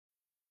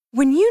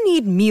When you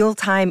need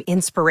mealtime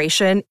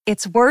inspiration,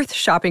 it's worth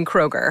shopping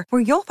Kroger,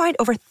 where you'll find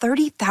over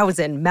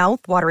 30,000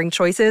 mouth-watering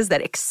choices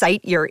that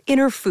excite your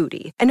inner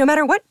foodie. And no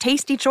matter what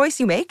tasty choice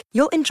you make,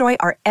 you'll enjoy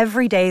our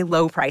everyday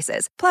low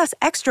prices, plus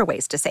extra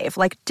ways to save,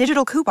 like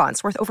digital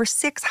coupons worth over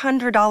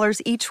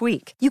 $600 each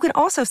week. You can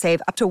also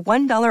save up to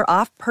 $1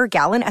 off per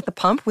gallon at the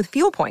pump with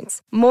fuel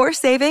points. More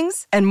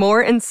savings and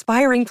more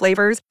inspiring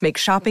flavors make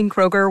shopping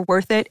Kroger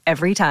worth it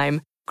every time.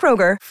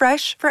 Kroger,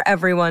 fresh for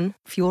everyone.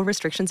 Fuel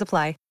restrictions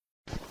apply.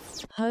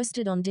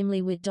 Hosted on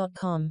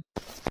dimlywit.com.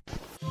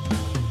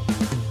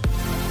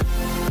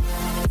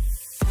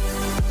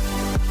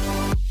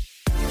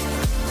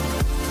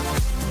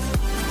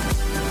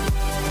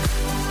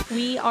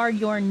 We are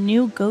your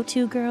new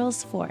go-to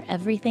girls for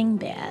everything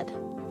bad.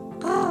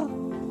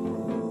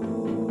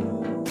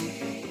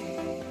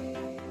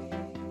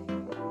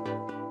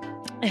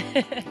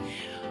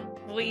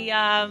 We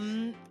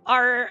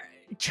are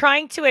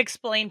trying to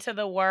explain to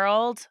the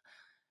world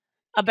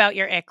about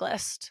your ick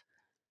list.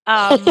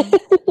 Oh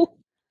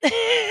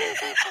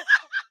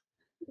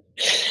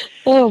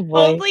boy.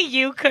 Only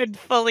you could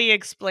fully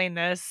explain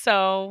this,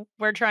 so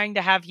we're trying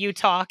to have you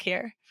talk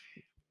here.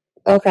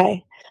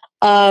 Okay.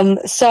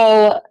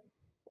 So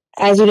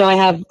as you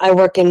know, I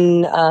work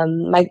in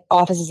my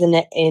office is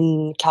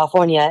in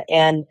California,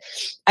 and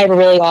I have a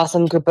really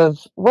awesome group of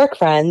work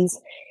friends.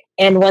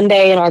 And one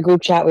day in our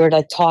group chat, we were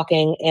like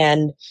talking,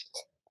 and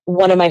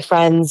one of my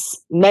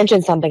friends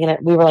mentioned something, and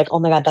we were like, "Oh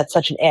my god, that's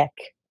such an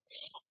ick."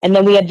 And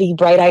then we had the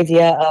bright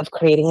idea of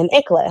creating an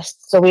ick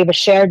list. So we have a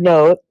shared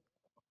note,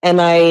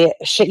 and I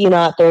shit you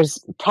not, there's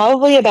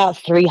probably about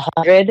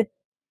 300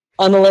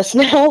 on the list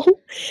now.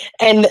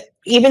 And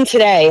even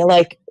today,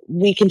 like,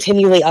 we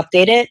continually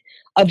update it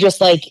of just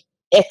like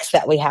icks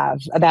that we have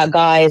about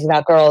guys,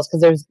 about girls,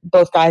 because there's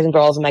both guys and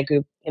girls in my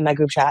group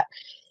chat.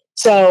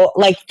 So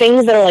like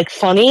things that are like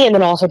funny, and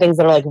then also things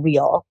that are like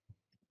real.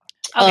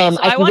 Okay,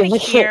 so I want to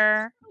like,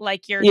 hear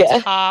like your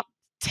top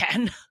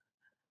 10.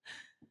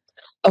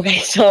 Okay,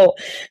 so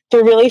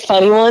the really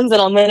funny ones,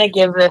 and I'm gonna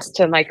give this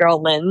to my girl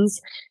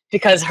Linz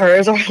because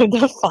hers are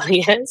the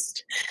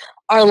funniest,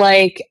 are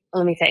like,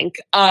 let me think,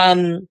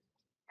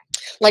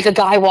 like a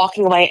guy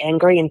walking away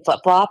angry in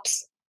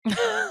flip-flops.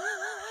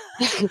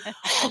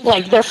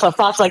 Like their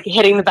flip-flops like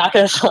hitting the back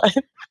of the foot.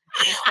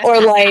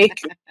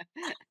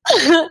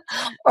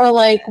 or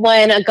like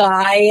when a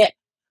guy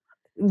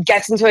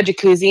gets into a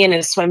jacuzzi and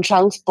his swim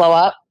trunks blow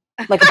up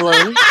like a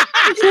balloon.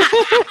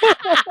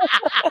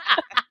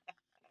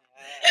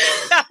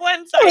 That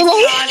one's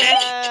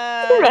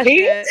iconic.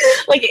 Right?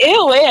 Like,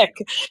 ew, ick.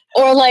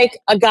 Or like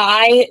a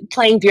guy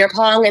playing beer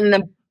pong and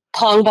the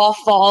pong ball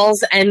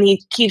falls and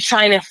he keeps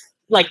trying to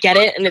like get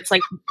it and it's like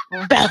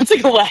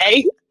bouncing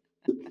away.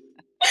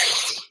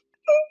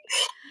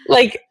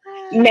 Like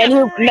men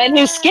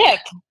who skip.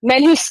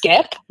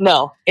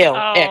 No, ew,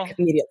 ick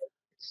immediately.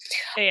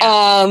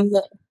 Yeah.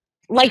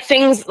 Like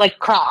things like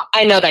Crocs.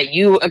 I know that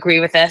you agree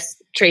with this,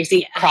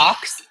 Tracy.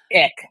 Crocs,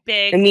 ick.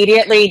 Big.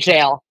 Immediately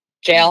jail.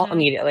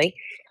 Immediately.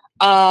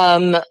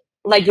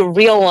 Like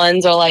real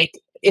ones are like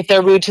if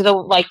they're rude to the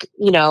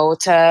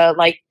to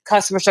like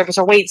customer service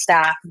or wait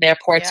staff, they're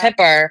poor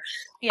tipper.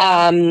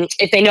 Yeah.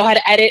 If they know how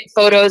to edit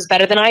photos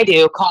better than I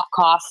do, cough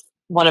cough,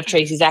 one of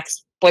Tracy's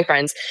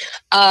ex-boyfriends.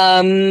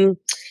 Oh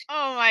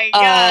my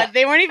god,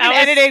 they weren't even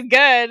edited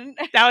good.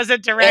 That was a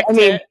direct. I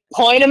mean,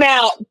 point them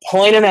out.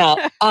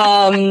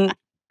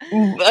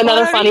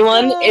 Another funny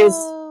one is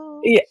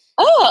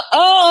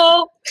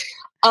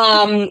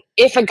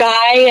if a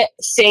guy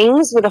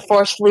sings with a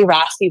forcefully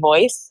raspy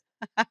voice,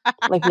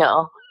 like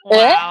no.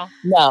 Wow.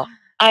 No,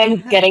 I'm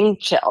getting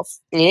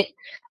chills.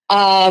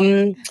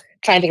 Trying to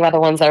think about the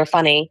ones that are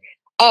funny.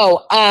 A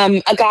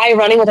guy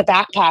running with a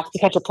backpack to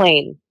catch a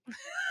plane.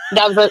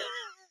 That was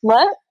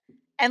what?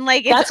 And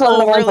like That's it's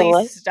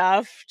overly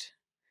stuffed.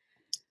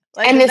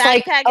 Like and the it's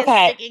like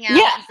backpack is sticking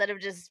out instead of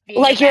just being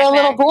like you're a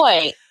little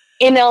boy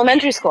in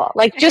elementary school.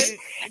 Like just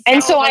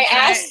and so I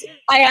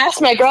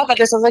asked my girl about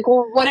this. I was like,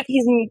 well, what if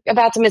he's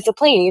about to miss a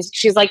plane?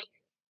 She's like,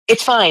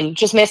 it's fine,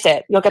 just miss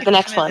it. You'll get the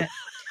next one.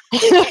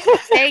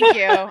 Thank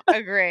you.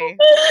 Agree.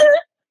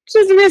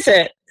 Just miss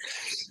it.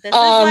 This is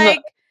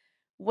like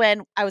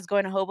when I was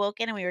going to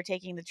Hoboken and we were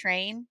taking the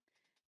train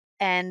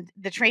and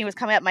the train was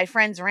coming up. My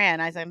friends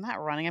ran. I was like, I'm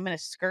not running. I'm in a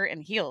skirt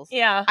and heels.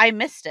 Yeah. I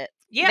missed it.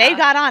 Yeah. They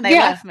got on. They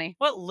left me.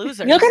 What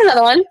losers. You'll get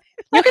another one.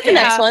 You'll get the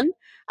next one.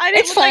 I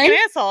didn't It's look like fine. an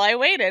asshole. I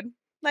waited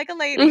like a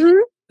lady. Mm-hmm.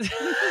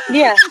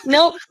 Yeah.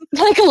 Nope.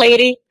 Like a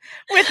lady.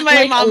 With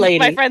my mom,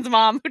 my friend's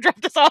mom who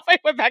dropped us off. I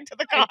went back to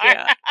the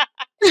car.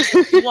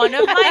 One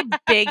of my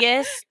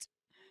biggest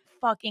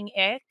fucking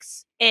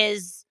icks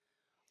is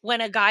when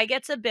a guy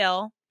gets a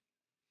bill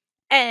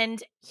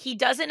and he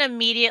doesn't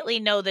immediately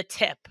know the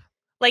tip.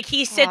 Like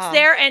he sits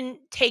there and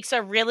takes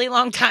a really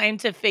long time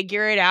to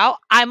figure it out.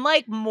 I'm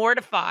like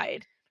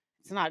mortified.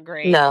 It's not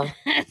great. No.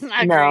 It's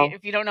not great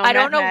if you don't know. I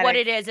don't know what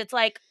it is. It's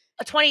like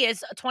a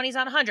 20's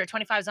on 100,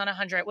 25's on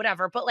 100,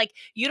 whatever. But like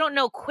you don't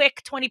know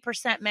quick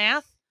 20%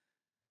 math.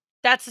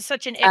 That's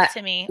such an ick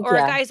to me. Or a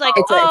guy's like,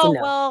 it's a no.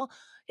 Well,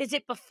 Is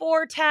it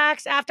before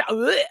tax? After?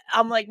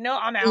 I'm like, no,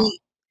 I'm out.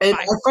 And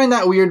I find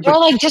that weird. Or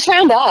like just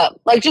round up,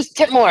 like just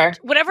tip more.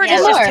 Whatever it Yeah,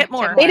 is, more. just tip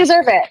more. They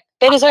deserve it.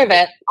 They deserve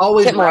it.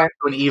 Always tip more. round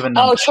to an even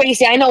Oh, number.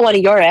 Tracy, I know one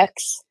of your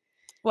ex.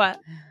 What?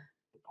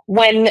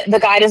 When the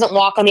guy doesn't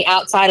walk on the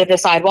outside of the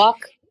sidewalk,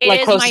 It like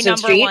is closest my to the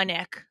number street. one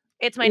ick.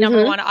 It's my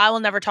number one. I will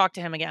never talk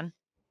to him again.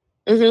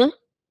 Mm-hmm.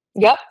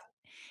 Yep.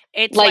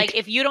 It's Like, like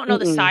if you don't know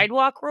the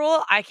sidewalk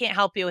rule, I can't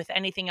help you with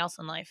anything else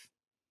in life.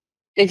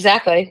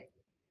 Exactly.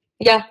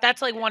 Yeah.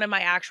 That's like one of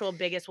my actual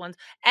biggest ones.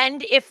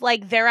 And if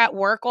like they're at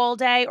work all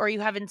day or you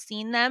haven't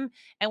seen them,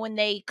 and when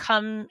they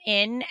come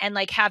in and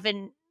like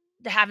haven't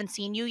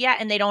seen you yet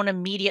and they don't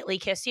immediately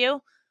kiss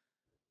you,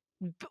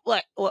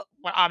 what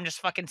I'm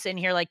just fucking sitting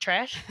here like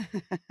trash.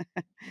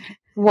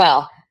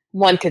 Well,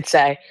 one could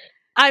say.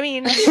 I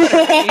mean,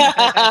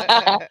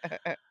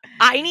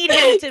 I need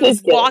him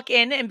to walk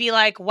in and be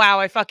like, wow,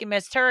 I fucking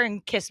missed her,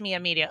 and kiss me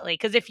immediately.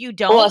 Because if you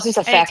don't, it's just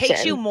and it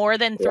takes you affection. more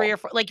than 3 or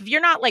 4, like if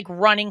you're not like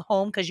running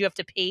home because you have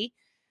to pee,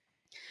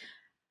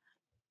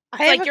 I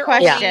have like a your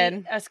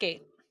question.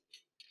 Escape.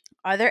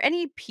 Are there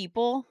any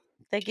people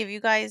that give you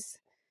guys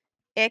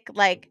ick?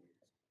 Like,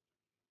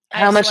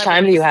 How much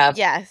time do you have?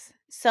 yes.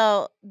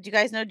 So, do you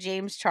guys know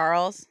James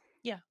Charles?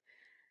 Yeah.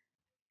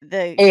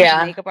 The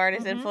makeup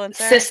artist influencer.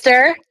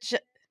 Sister.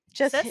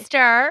 Just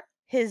Sister.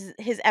 His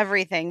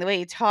everything, the way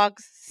he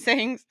talks,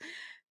 sings,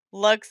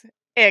 looks,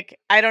 ick.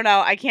 I don't know.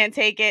 I can't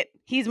take it.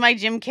 He's my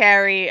Jim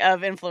Carrey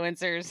of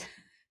influencers.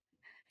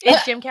 Is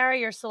Jim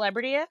Carrey your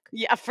celebrity ick?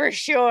 Yeah, for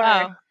sure.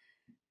 Oh.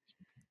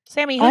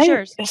 Sammy, who's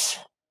yours?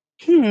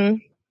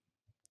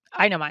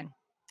 I know mine.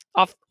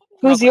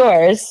 Who's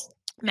yours?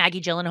 Maggie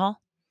Gyllenhaal,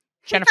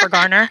 Jennifer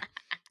Garner,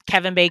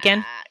 Kevin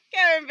Bacon,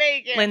 Kevin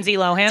Bacon, Lindsay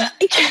Lohan.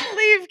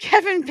 Leave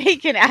Kevin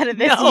Bacon out of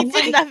this. No. He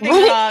did nothing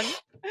wrong.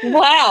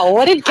 Wow,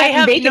 what did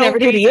Kevin Bacon ever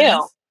do to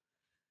you?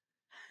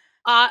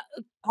 I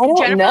don't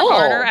Jennifer know.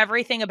 Garner,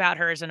 everything about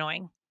her is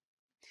annoying.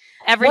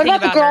 Everything What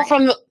about the girl her.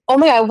 from? Oh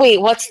my god! Wait,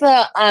 what's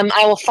the?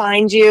 I Will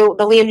Find You,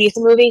 the Liam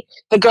Neeson movie?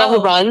 The girl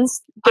who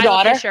runs, the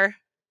daughter. Fisher.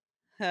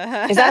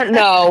 Is that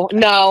no?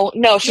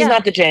 She's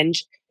not the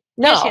Ginge.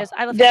 No, yeah, she is.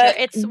 Isla Fisher.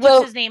 It's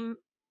what's his name?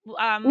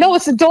 No,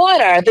 it's the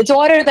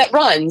daughter that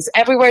runs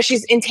everywhere.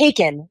 She's in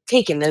Taken.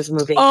 Taken, there's a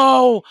movie.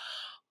 Oh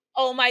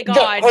my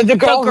god! The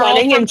girl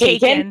running from in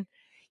Taken.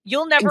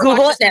 You'll never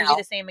Google watch it this movie now.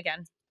 the same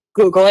again.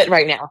 Google it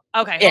right now.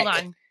 Okay,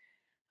 hold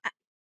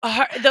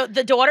on.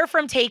 The daughter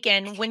from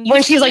Taken, when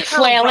she's like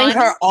flailing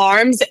her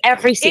arms,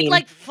 every scene. It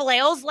like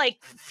flails like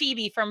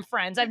Phoebe from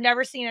Friends. I've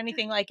never seen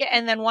anything like it.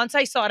 And then once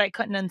I saw it, I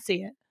couldn't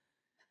unsee it.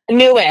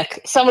 New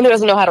ick. Someone who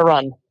doesn't know how to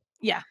run.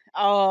 Yeah.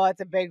 Oh,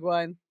 that's a big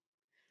one.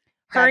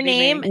 Her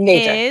name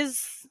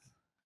is.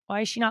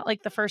 Why is she not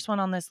like the first one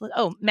on this list?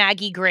 Oh,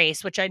 Maggie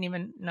Grace, which I didn't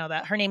even know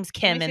that. Her name's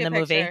Kim in the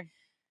movie.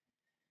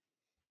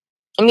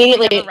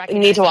 Immediately, you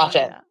need to watch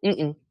it.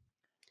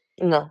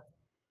 No.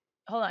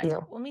 Hold on.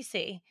 No. Let me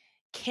see.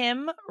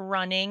 Kim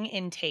running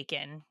in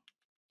Taken.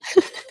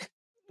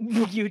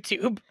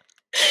 YouTube.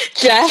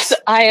 Jess,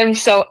 I am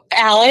so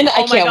Alan.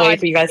 I can't wait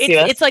for you guys to see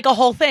this. It's like a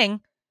whole thing.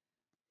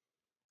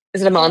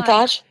 Is it a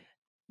montage?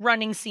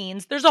 Running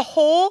scenes. There's a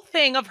whole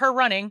thing of her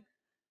running.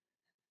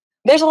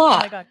 There's a lot.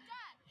 Oh my god.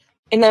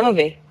 In that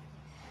movie.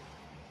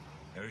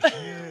 There she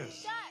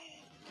is.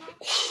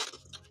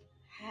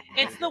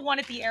 It's the one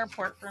at the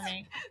airport for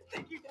me.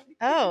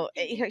 Oh,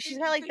 she's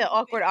got like the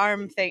awkward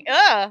arm thing.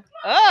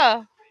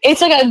 It's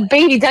like a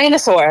baby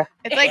dinosaur.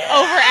 It's like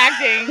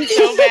overacting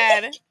so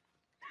bad.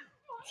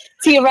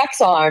 T-Rex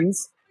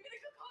arms.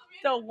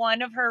 So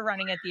one of her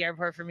running at the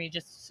airport for me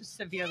just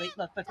severely.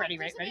 Look, ready?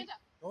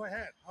 Go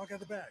ahead. I'll get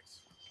the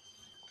bags.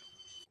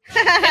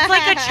 It's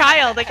like a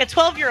child, like a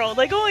 12-year-old.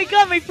 Like, oh my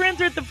god, my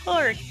friends are at the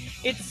park.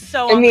 It's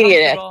so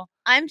immediate. Uncomfortable.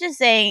 I'm just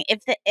saying,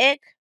 if the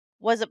ick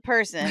was a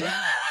person,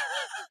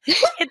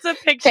 it's a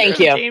picture of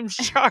James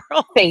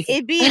Charles. Thank you.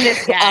 It'd be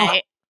this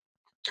guy.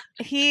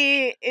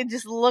 It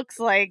just looks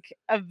like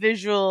a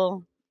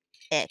visual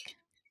ick.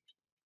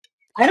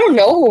 I don't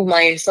know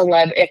my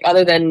celeb ick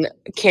other than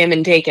Kim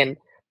and Taken.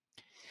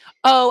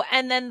 Oh,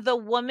 and then the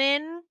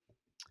woman.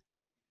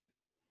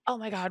 Oh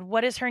my god,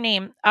 what is her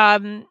name?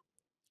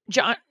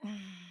 John.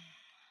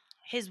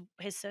 His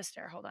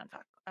sister. Hold on,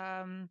 fuck.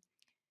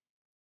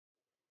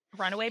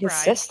 Runaway Bride.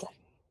 His sister.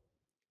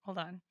 Hold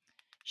on.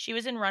 She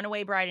was in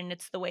Runaway Bride, and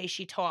it's the way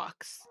she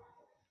talks.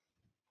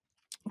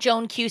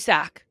 Joan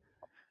Cusack.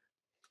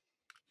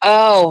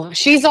 Oh,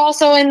 she's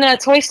also in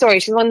Toy Story.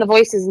 She's one of the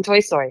voices in Toy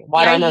Story.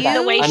 Why do I know that?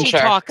 The way I'm she sure.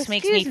 talks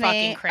makes me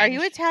fucking cringe. Are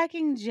you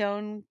attacking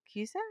Joan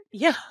Cusack?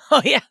 Yeah.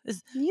 Oh, yeah.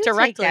 You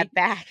directly. Take that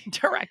back.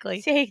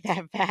 Directly. Take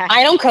that back.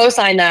 I don't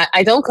co-sign that.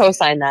 I don't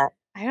co-sign that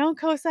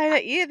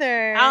it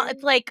either.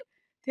 It's like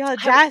the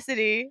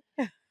audacity.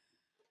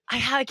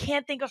 I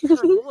can't think of her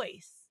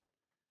voice.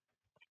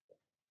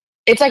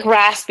 It's like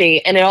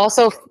raspy, and I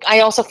also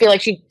feel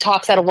like she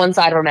talks out of one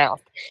side of her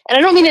mouth, and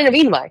I don't mean it in a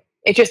mean way.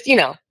 It just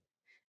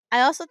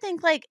I also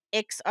think like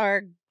icks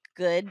are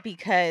good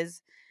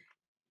because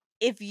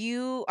if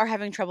you are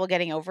having trouble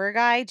getting over a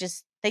guy,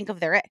 just think of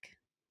their ick.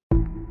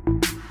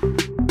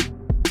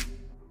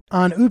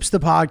 On Oops the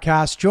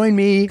Podcast, join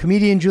me,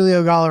 comedian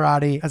Giulio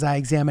Gallerati, as I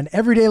examine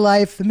everyday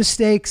life, the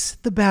mistakes,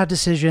 the bad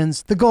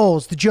decisions, the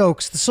goals, the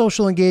jokes, the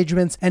social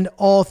engagements, and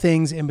all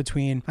things in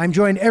between. I'm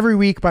joined every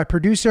week by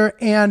producer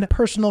and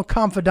personal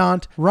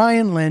confidant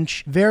Ryan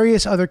Lynch,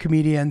 various other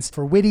comedians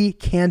for witty,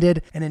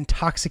 candid, and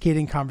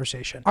intoxicating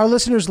conversation. Our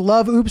listeners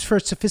love Oops for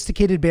its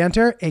sophisticated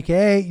banter,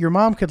 aka your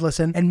mom could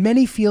listen, and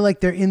many feel like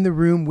they're in the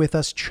room with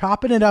us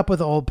chopping it up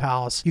with old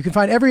pals. You can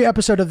find every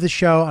episode of this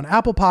show on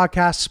Apple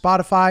Podcasts,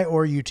 Spotify,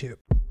 or YouTube.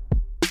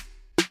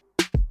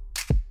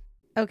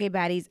 Okay,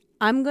 baddies,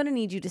 I'm going to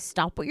need you to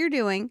stop what you're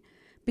doing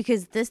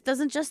because this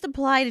doesn't just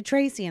apply to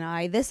Tracy and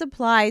I. This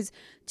applies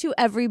to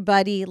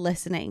everybody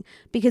listening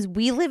because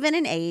we live in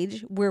an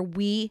age where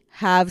we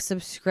have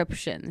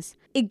subscriptions.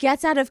 It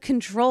gets out of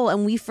control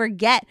and we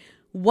forget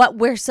what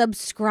we're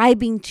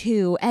subscribing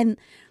to, and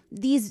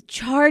these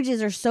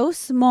charges are so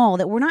small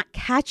that we're not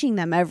catching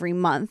them every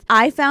month.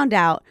 I found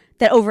out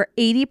that over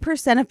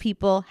 80% of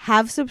people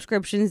have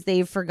subscriptions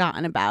they've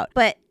forgotten about,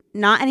 but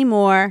not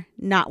anymore,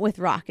 not with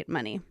Rocket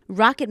Money.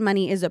 Rocket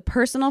Money is a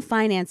personal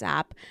finance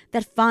app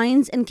that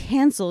finds and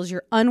cancels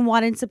your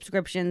unwanted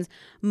subscriptions,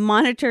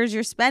 monitors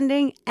your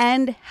spending,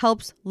 and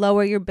helps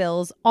lower your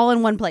bills all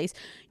in one place.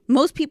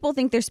 Most people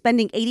think they're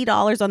spending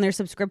 $80 on their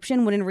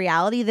subscription when in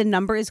reality, the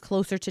number is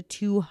closer to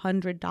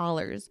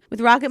 $200.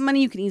 With Rocket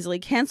Money, you can easily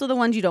cancel the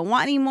ones you don't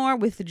want anymore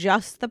with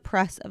just the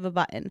press of a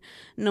button.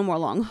 No more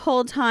long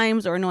hold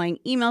times or annoying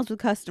emails with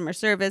customer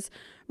service.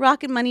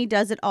 Rocket Money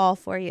does it all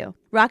for you.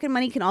 Rocket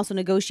Money can also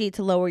negotiate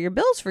to lower your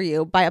bills for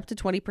you by up to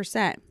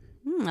 20%.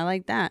 I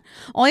like that.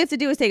 All you have to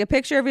do is take a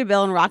picture of your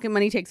bill and Rocket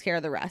Money takes care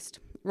of the rest.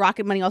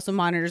 Rocket Money also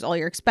monitors all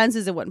your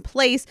expenses in one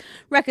place,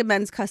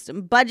 recommends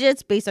custom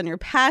budgets based on your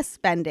past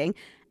spending,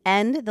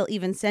 and they'll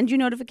even send you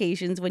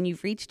notifications when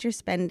you've reached your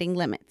spending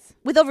limits.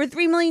 With over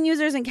 3 million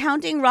users and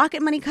counting,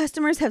 Rocket Money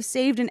customers have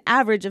saved an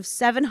average of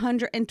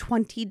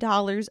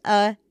 $720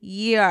 a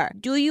year.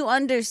 Do you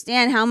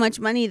understand how much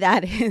money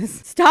that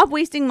is? Stop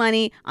wasting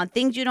money on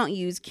things you don't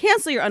use,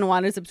 cancel your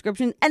unwanted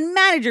subscription, and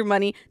manage your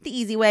money the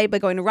easy way by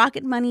going to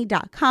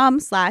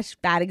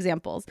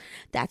rocketmoney.com/badexamples.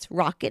 That's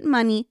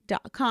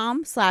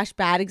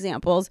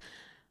rocketmoney.com/badexamples.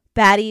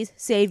 Baddies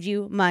saved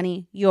you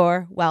money.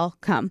 You're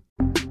welcome.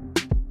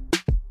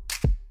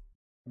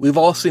 We've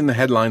all seen the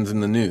headlines in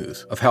the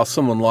news of how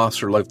someone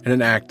lost their life in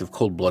an act of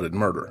cold-blooded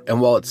murder.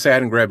 And while it's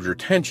sad and grabs your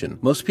attention,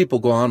 most people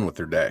go on with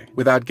their day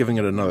without giving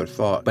it another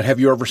thought. But have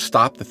you ever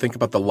stopped to think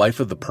about the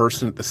life of the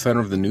person at the center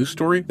of the news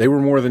story? They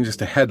were more than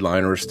just a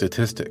headline or a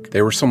statistic.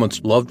 They were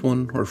someone's loved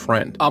one or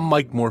friend. I'm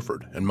Mike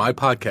Morford, and my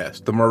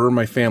podcast, The Murder in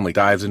My Family,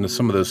 dives into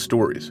some of those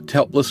stories to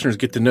help listeners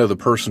get to know the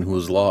person who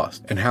was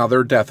lost and how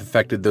their death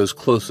affected those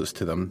closest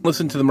to them.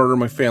 Listen to The Murder in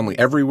My Family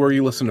everywhere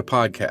you listen to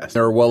podcasts.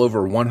 There are well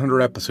over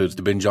 100 episodes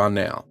to binge on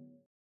now.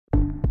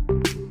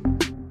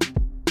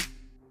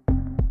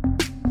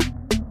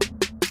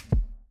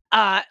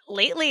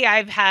 Lately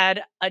I've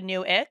had a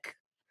new ick,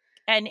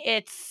 and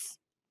it's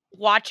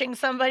watching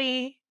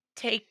somebody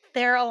take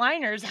their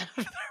aligners out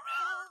of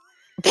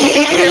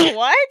their mouth.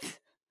 What?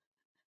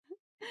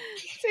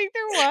 Take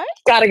their what?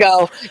 Gotta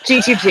go.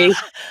 G2G.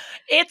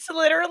 It's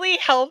literally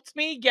helped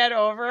me get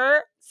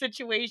over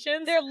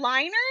situations. They're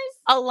liners?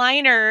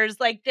 Aligners.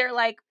 Like, they're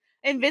like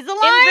Invisalign?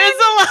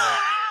 Invisalign.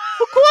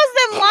 Who calls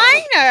them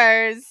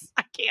liners?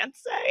 I can't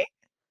say.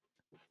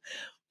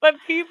 But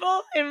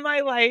people in my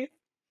life,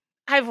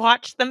 I've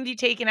watched them be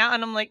taken out,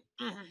 and I'm like,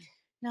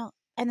 no.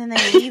 And then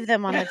they leave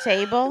them on the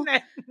table. No.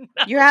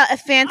 You're at a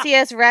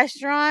fancy-ass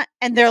restaurant,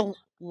 and their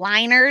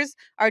liners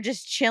are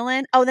just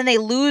chilling. Oh, then they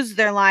lose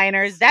their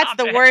liners. That's Stop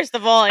the it. worst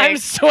of all. I'm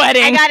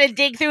sweating. I gotta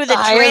dig through the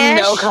trash. I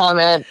have no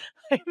comment.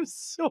 I'm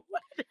sweating.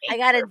 I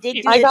gotta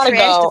dig through the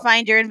trash to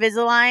find your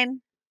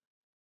Invisalign.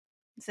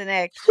 It's an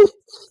ick.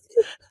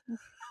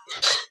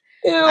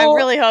 I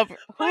really hope.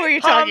 Who are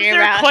you talking about?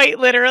 They're quite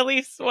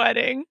literally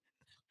sweating.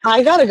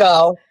 I gotta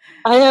go.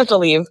 I have to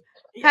leave.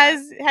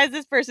 Has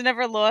this person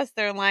ever lost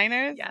their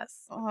liners? Yes.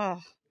 Oh.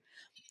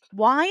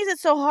 Why is it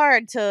so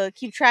hard to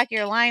keep track of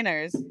your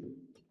liners?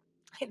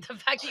 The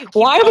fact that you keep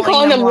Why are we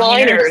calling them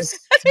liners?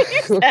 That's what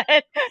you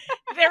said.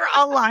 They're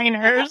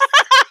aligners.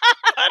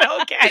 But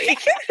okay.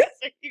 That's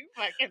what you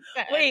fucking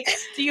said. Wait,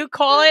 do you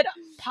call it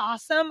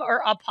possum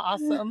or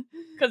opossum?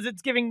 Because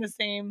it's giving the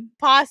same.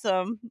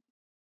 Possum.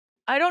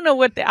 I don't know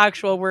what the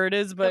actual word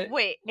is, but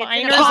wait,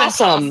 liners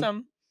possum. and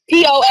possum.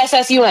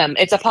 Possum.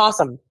 It's a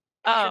possum.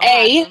 Oh,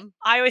 I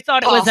always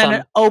thought it was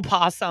an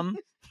opossum.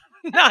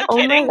 Not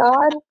kidding. Oh my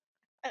god.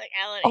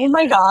 Oh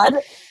my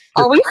god.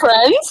 Are we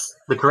friends?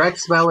 The correct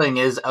spelling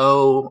is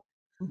O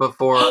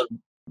before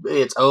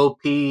it's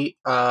O-P.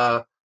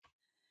 Am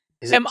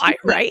I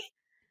right?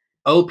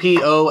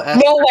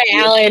 O-P-O-S. No way,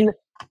 Alan.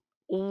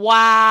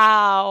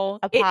 Wow.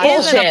 It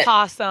is an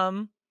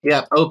opossum.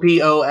 Yeah,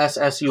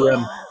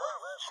 O-P-O-S-S-U-M.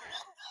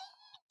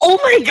 Oh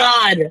my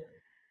god.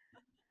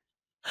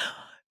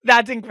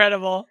 That's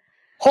incredible.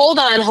 Hold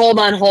on.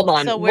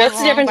 So what's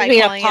the difference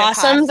between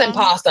opossums and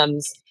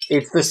possums?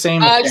 It's the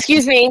same.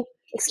 Excuse me.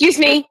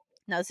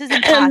 No, this is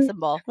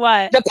impossible.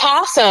 What? The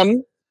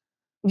possum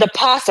the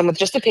possum with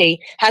just a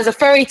P has a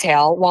furry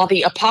tail, while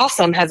the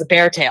opossum has a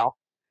bear tail.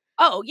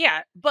 Oh,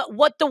 yeah. But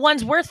what the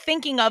ones we're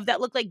thinking of that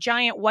look like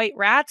giant white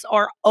rats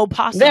are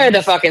opossums. They're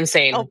the fucking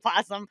same.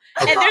 Opossum.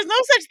 And there's no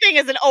such thing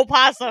as an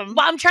opossum.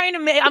 Well, I'm trying to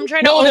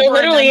No, there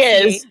literally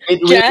is.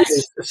 It Jess, literally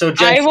is. So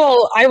Jess,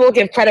 I will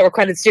give credit where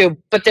credit's due,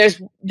 but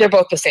they're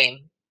both the same.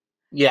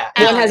 yeah.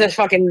 One has a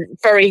fucking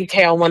furry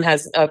tail, one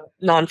has a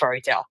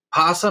non-furry tail.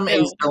 Possum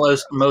is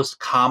the most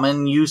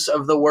common use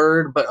of the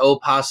word, but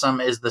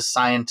opossum is the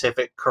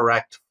scientific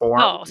correct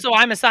form. Oh, so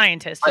I'm a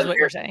scientist, is what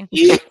you're saying.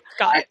 You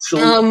Got it.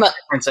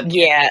 actually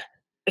Yeah.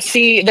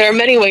 See, there are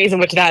many ways in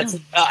which that's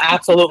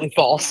absolutely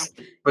false.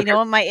 You know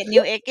what my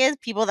new ick is?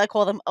 People that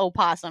call them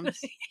opossums.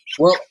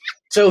 Well,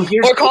 so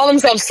here's or call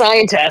themselves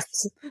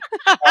scientists.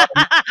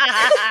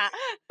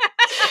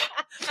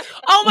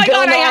 Oh my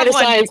God, I have a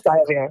one. science guy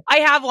over here. I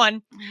have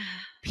one.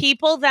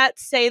 People that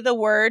say the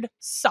word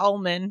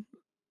salmon.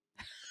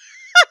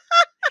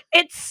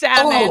 It's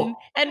salmon.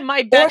 And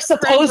my best Or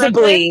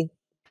supposedly. friend,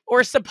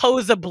 or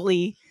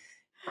supposedly.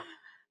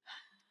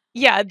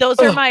 Yeah, those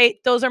are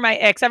my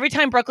icks. Every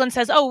time Brooklyn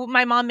says, "Oh,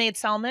 my mom made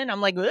salmon," I'm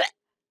like, "Bleh."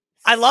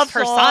 I love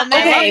her salmon.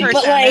 Okay, I love her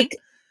but salmon.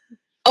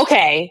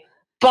 okay,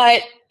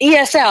 but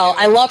ESL,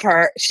 I love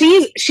her.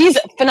 She's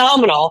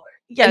phenomenal.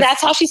 Yes. And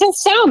that's how she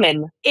says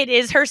salmon. It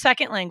is her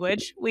second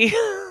language.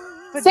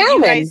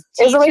 Salmon is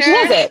the way she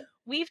does it.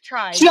 We've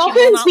tried. She also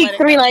will can not speak let it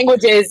 3 go.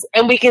 languages,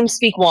 and we can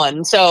speak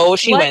 1, so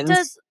she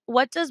wins.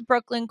 What does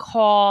Brooklyn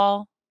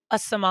call a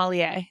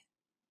sommelier?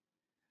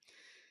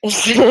 A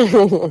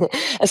salmonier.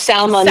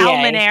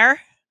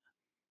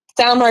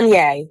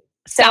 Salmonaire.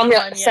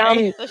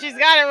 Salmonier. So she's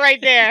got it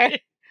right there.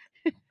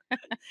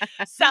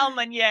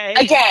 Salmonier.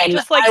 Again,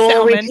 just like I will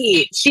salmon.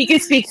 repeat. She can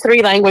speak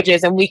 3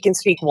 languages, and we can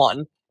speak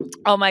 1.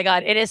 Oh my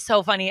God, it is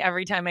so funny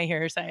every time I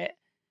hear her say it.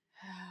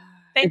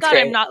 Thank It's God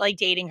great. I'm not like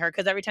dating her,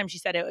 because every time she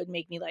said it would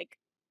make me like,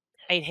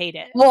 I'd hate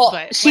it. Well,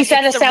 But she when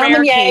said it's a the rare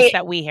salmonier- case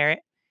that we hear it.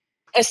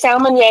 A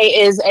salmonier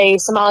is a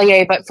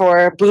sommelier, but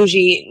for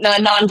bougie,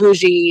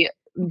 non-bougie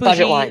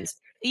budget wines.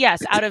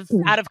 Yes, out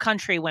of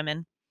country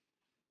women.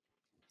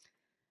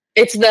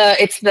 It's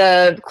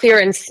the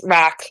clearance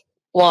rack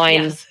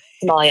wine Yes.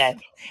 sommelier.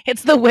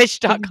 It's the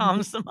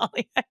wish.com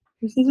sommelier.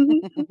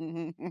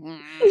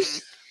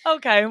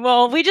 Okay,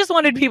 well, we just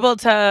wanted people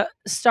to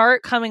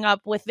start coming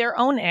up with their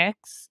own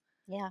icks.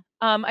 Yeah.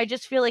 I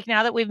just feel like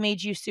now that we've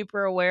made you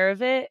super aware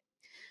of it,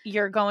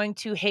 you're going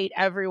to hate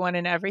everyone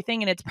and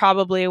everything, and it's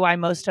probably why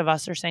most of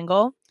us are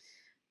single.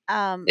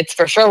 It's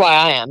for sure why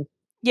I am.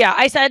 Yeah,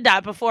 I said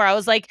that before. I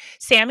was like,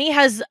 Sammy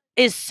has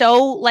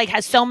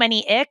so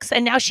many icks,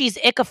 and now she's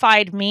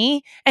ickified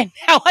me, and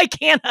now I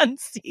can't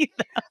unsee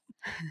them.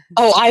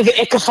 Oh, I've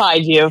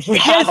ickified you.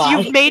 Yes,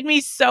 you've made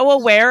me so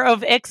aware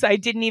of icks I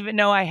didn't even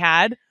know I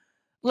had.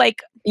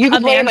 Like You can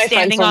a blame man my friends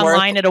standing from work.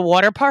 online at a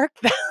water park.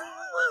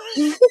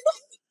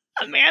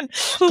 A man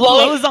who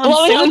blowing blows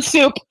on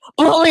soup.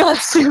 Blowing on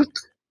soup.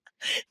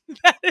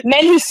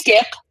 Men who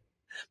skip.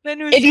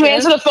 If you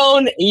answer the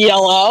phone,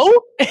 yellow.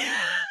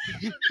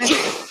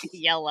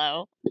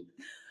 Yellow.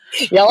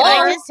 Yellow.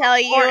 Can I just tell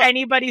you? Or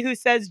anybody who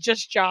says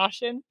just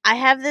Joshin. I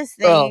have this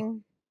Oh.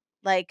 thing,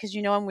 like, because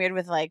I'm weird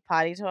with like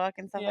potty talk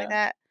and stuff like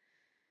that,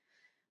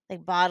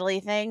 like bodily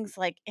things.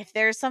 Like, if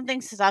there's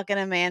something stuck in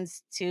a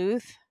man's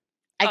tooth,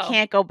 I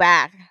can't go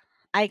back.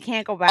 I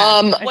can't go back.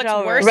 It's What's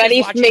over. worse Ready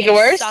is to watching make it him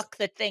worse? suck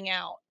the thing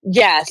out.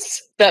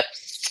 Yes.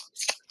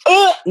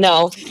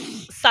 No.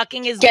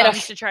 Sucking his Get a-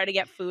 gums to try to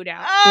get food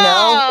out.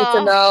 No. It's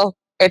a no.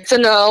 It's a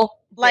no.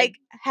 Like,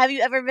 have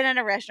you ever been in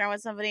a restaurant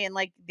with somebody and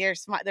like they're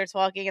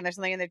talking and there's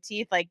something in their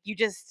teeth? Like,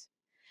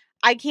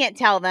 I can't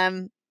tell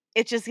them.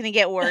 It's just gonna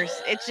get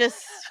worse. It's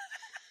just.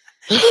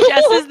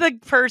 Jess is the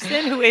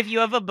person who, if you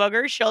have a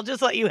booger, she'll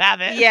just let you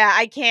have it. Yeah,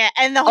 I can't.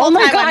 And the whole Oh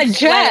my time I'm God,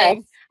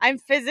 sweating.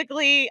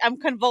 I'm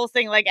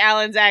convulsing like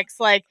Alan's ex.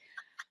 Like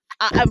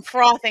I'm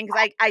frothing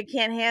because I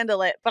can't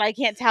handle it, but I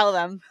can't tell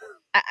them.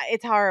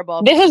 It's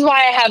horrible. This is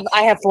why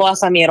I have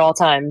floss on me at all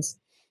times.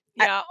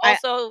 Yeah.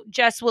 Also,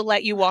 Jess will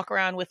let you walk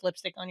around with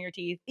lipstick on your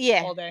teeth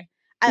all day.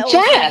 I also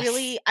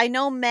Jess! I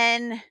know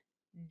men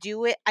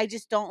do it. I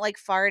just don't like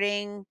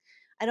farting.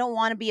 I don't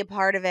want to be a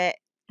part of it.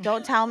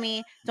 Don't tell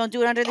me. Don't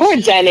do it under the Poor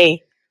sheets.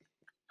 Jenny.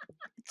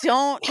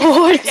 Don't.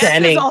 Poor Jess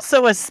Jenny. is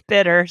also a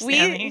spitter.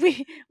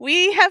 Sammy.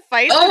 We have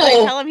fights. And I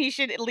Oh. tell him he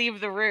should leave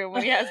the room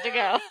when he has to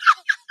go.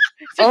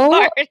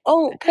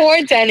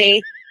 Poor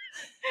Jenny.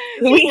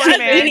 We Poor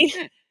man.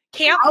 need-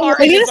 Can't Oh, fart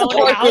we in need his a own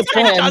support house group for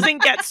and him.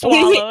 doesn't get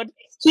swallowed.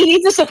 He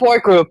needs a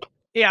support group.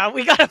 Yeah,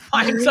 we gotta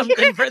find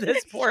something for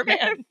this poor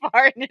man.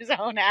 Fart in his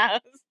own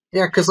house.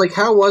 Yeah, because like,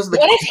 how was the?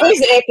 What if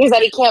his ick is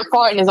that he can't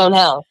fart in his own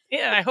house?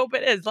 Yeah, I hope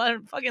it is. Let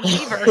him fucking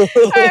leave her.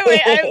 All right,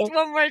 wait. I have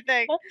one more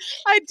thing.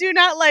 I do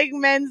not like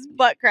men's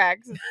butt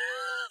cracks.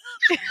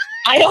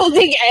 I don't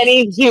think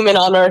any human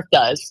on earth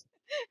does.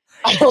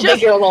 I don't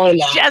think you're alone in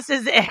that.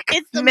 Jess's ick.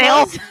 It's the male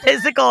most-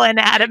 physical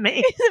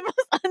anatomy. It's the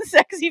most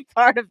unsexy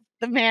part of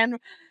the man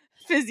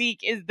physique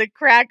is the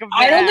crack of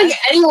I their don't think ass.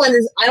 anyone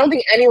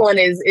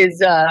is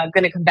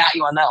going to combat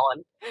you on that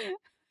one.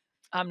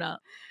 I'm not.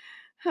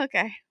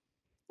 Okay.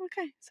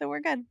 Okay, so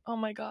we're good. Oh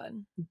my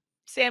God.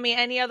 Sammy,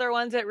 any other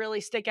ones that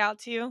really stick out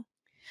to you?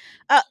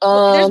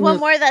 There's one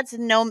more that's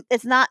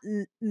it's not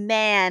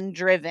man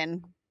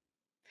driven.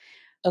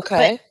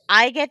 Okay. But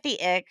I get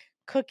the ick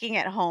cooking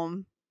at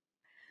home.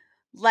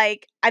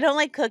 Like, I don't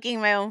like cooking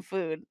my own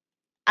food.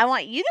 I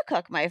want you to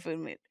cook my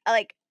food.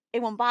 Like,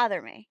 it won't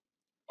bother me.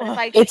 But if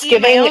I It's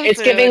eat my own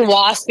giving food-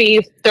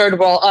 waspy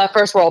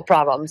first world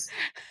problems.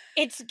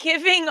 It's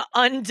giving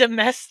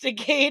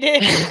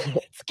undomesticated.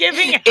 It's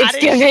giving how It's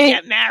did giving- she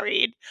get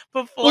married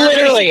before?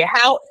 Literally,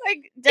 how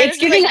Like, Dennis it's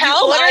is giving like, you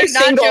how am I ordered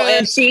single nachos.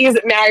 and she's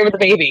married with a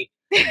baby.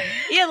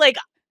 Yeah, like,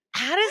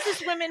 how does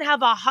this woman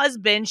have a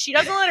husband? She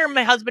doesn't let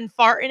her husband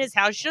fart in his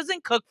house. She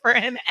doesn't cook for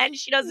him, and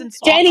she doesn't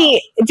swallow.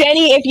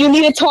 Denny, if you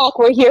need to talk,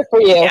 we're here for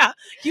you. Yeah,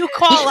 you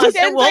call us and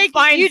Den's we'll like,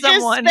 find you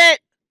someone. just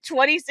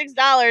spent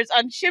 $26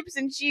 on chips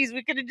and cheese.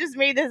 We could have just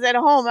made this at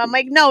home. I'm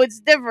like, no, it's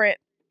different.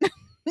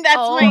 That's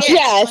my ick.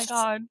 Oh my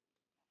God.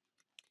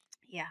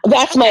 Yeah.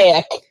 That's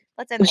my ick.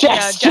 Let's end the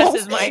Jess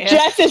is my ick.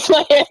 Jess is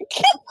my ick.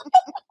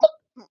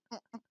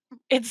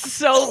 It's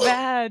so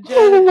bad.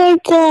 Oh my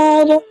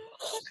God.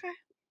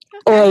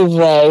 Oy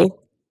vey.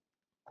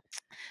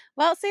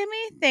 Well,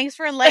 Sammy, thanks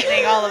for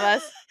enlightening all of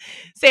us.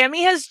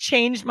 Sammy has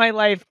changed my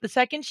life. The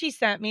second she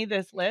sent me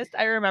this list,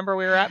 I remember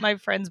we were at my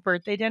friend's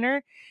birthday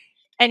dinner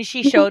and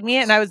she showed me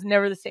it and I was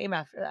never the same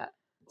after that.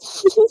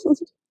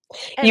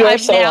 And You are I'm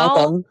so now,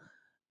 welcome.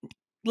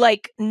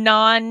 like,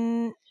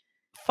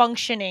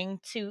 non-functioning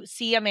to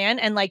see a man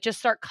and like just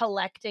start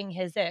collecting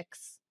his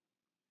icks.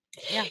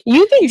 Yeah.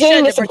 You've been You doing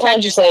should this to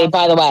protect subconsciously, yourself.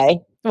 by the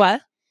way.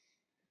 What?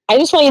 I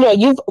just want you to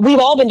know we've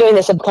all been doing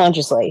this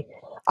subconsciously.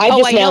 I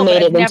just now made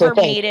but it I've into never a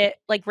thing. made it,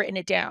 like, written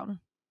it down.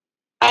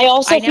 I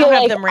also I now feel have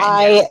like them written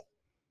down.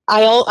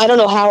 I don't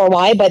know how or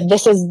why, but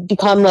this has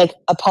become like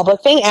a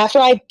public thing. After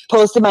I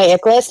posted my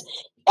ick list,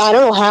 I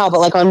don't know how, but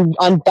like on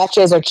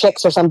Betches or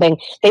Chicks or something,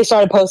 they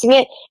started posting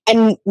it,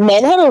 and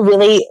men have a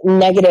really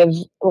negative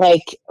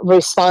like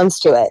response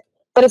to it.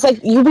 But it's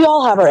like we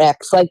all have our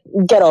icks. Like,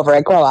 get over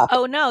it, grow up.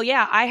 Oh no,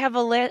 yeah, I have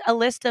a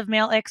list of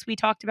male icks we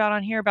talked about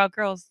on here about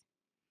girls.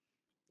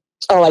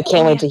 Oh, I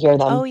can't wait to hear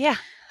them. Oh yeah,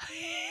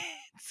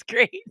 it's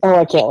great. Oh,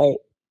 I can't wait.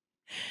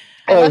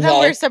 I love how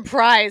Okay. we're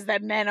surprised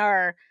that men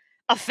are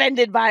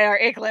offended by our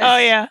ick list. Oh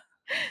yeah,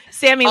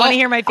 Sammy, want to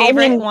hear my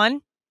favorite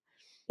one?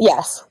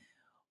 Yes.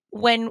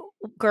 When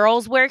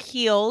girls wear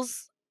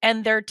heels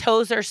and their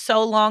toes are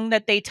so long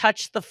that they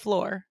touch the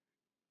floor.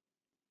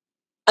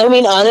 I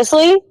mean,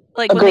 honestly,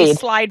 Like when they agreed.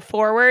 slide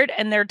forward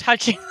and they're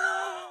touching.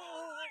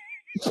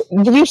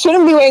 You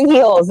shouldn't be wearing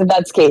heels if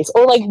that's the case,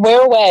 or like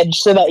wear a wedge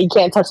so that you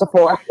can't touch the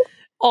floor.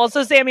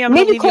 Also, Sammy, I'm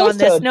going to Maybe leave you on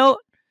this closed-toed. note.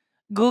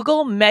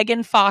 Google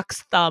Megan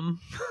Fox thumb.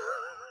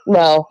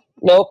 No,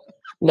 nope,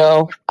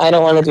 no, I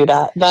don't want to do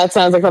that. That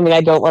sounds like something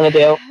I don't want to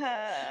do.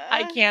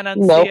 I can't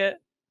unsee Nope. it.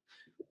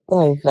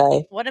 Oy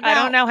vey. What about?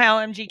 I don't know how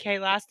MGK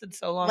lasted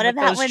so long What with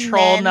about those when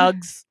troll men-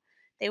 nugs.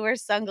 They wear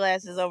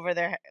sunglasses over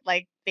their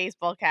like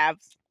baseball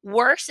caps.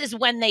 Worse is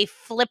when they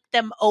flip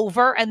them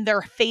over and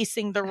they're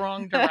facing the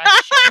wrong direction.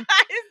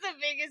 It's the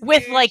biggest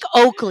With douche. like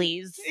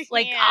Oakleys.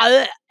 Like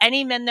Yeah.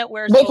 any men that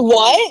wears With Oakleys.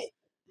 what?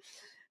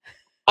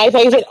 I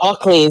thought you said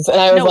Oakleys, and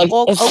I was No, like,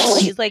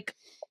 Oakleys. Like,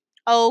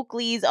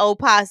 Oakleys,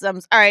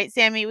 opossums. All right,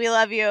 Sammy, we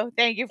love you.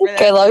 Thank you for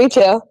that. okay, love you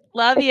too.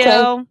 love Okay.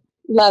 you.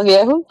 Love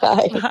you.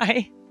 Bye.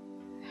 Bye.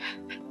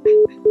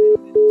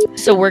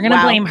 So we're going to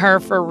Wow. blame her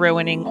for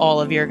ruining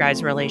all of your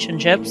guys'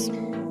 relationships.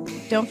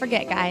 Don't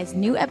forget, guys,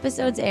 new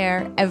episodes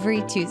air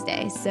every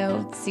Tuesday.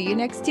 So see you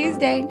next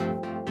Tuesday.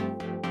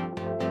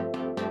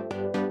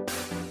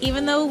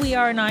 Even though we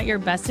are not your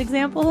best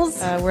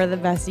examples, We're the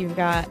best you've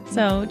got.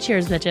 so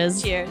cheers,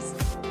 bitches. Cheers.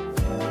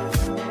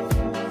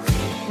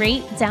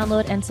 Rate,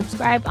 download, and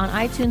subscribe on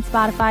iTunes,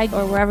 Spotify,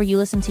 or wherever you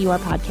listen to your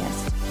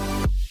podcast.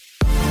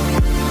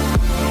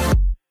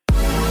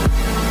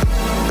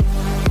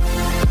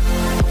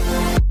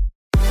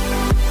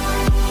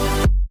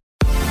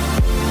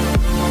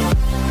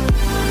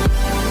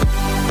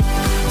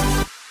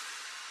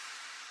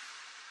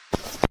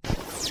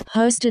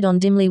 Hosted on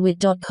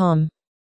dimlywit.com.